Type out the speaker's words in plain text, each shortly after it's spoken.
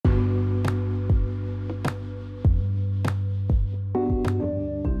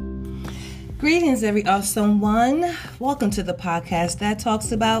Greetings, every awesome one. Welcome to the podcast that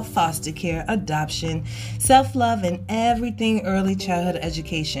talks about foster care, adoption, self-love, and everything early childhood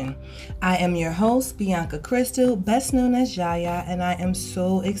education. I am your host, Bianca Crystal, best known as Yaya, and I am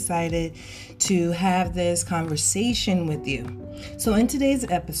so excited to have this conversation with you. So in today's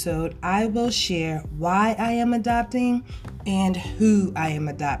episode, I will share why I am adopting and who I am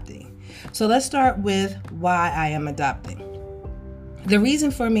adopting. So let's start with why I am adopting. The reason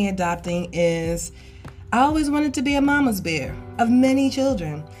for me adopting is I always wanted to be a mama's bear of many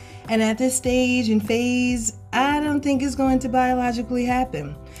children. And at this stage and phase, I don't think it's going to biologically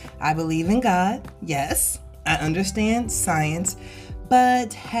happen. I believe in God, yes. I understand science,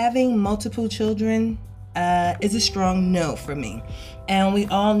 but having multiple children is a strong no for me. And we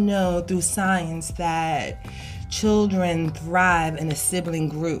all know through science that children thrive in a sibling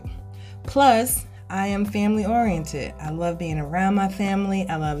group. Plus, I am family oriented. I love being around my family.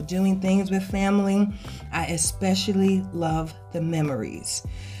 I love doing things with family. I especially love the memories.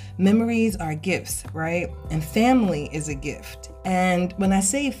 Memories are gifts, right? And family is a gift. And when I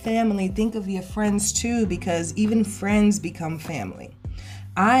say family, think of your friends too, because even friends become family.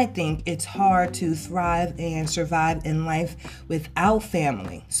 I think it's hard to thrive and survive in life without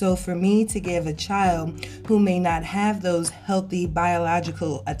family. So for me to give a child who may not have those healthy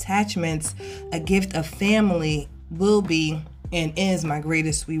biological attachments a gift of family will be and is my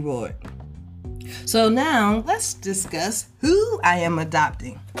greatest reward. So now let's discuss who I am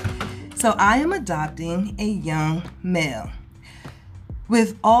adopting. So I am adopting a young male.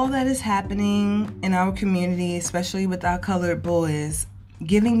 With all that is happening in our community, especially with our colored boys,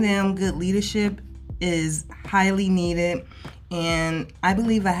 giving them good leadership is highly needed, and I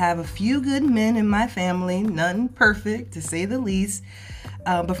believe I have a few good men in my family, none perfect to say the least,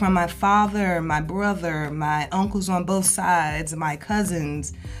 but from my father, my brother, my uncles on both sides, my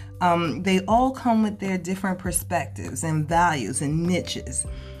cousins, they all come with their different perspectives and values and niches.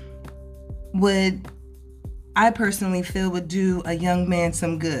 Would I personally feel would do a young man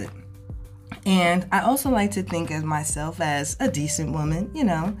some good. And I also like to think of myself as a decent woman,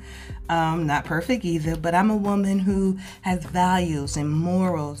 not perfect either, but I'm a woman who has values and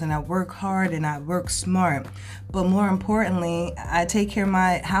morals, and I work hard and I work smart. But more importantly, I take care of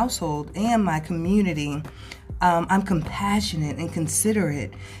my household and my community. I'm compassionate and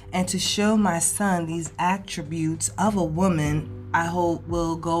considerate, and to show my son these attributes of a woman, I hope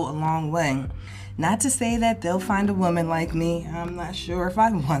will go a long way. Not to say that they'll find a woman like me. I'm not sure if I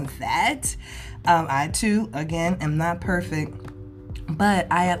want that. I too, again, am not perfect. But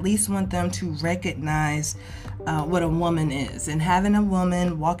I at least want them to recognize what a woman is. And having a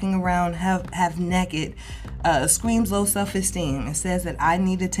woman walking around half naked screams low self-esteem. It says that I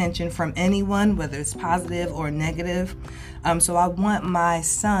need attention from anyone, whether it's positive or negative. So I want my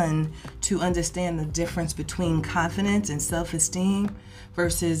son to understand the difference between confidence and self-esteem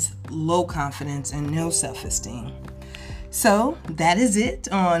versus low confidence and no self-esteem. So that is it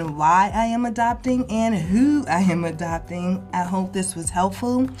on why I am adopting and who I am adopting. I hope this was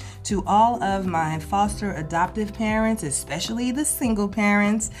helpful to all of my foster adoptive parents, especially the single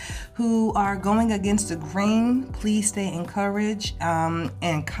parents who are going against the grain. Please stay encouraged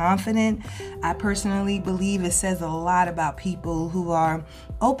and confident. I personally believe it says a lot about people who are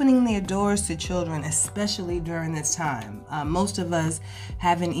opening their doors to children, especially during this time. Most of us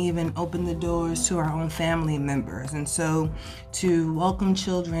haven't even opened the doors to our own family members. And so to welcome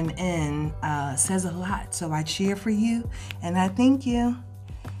children in says a lot. So I cheer for you and I thank you.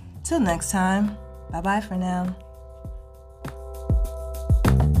 Till next time. Bye-bye for now.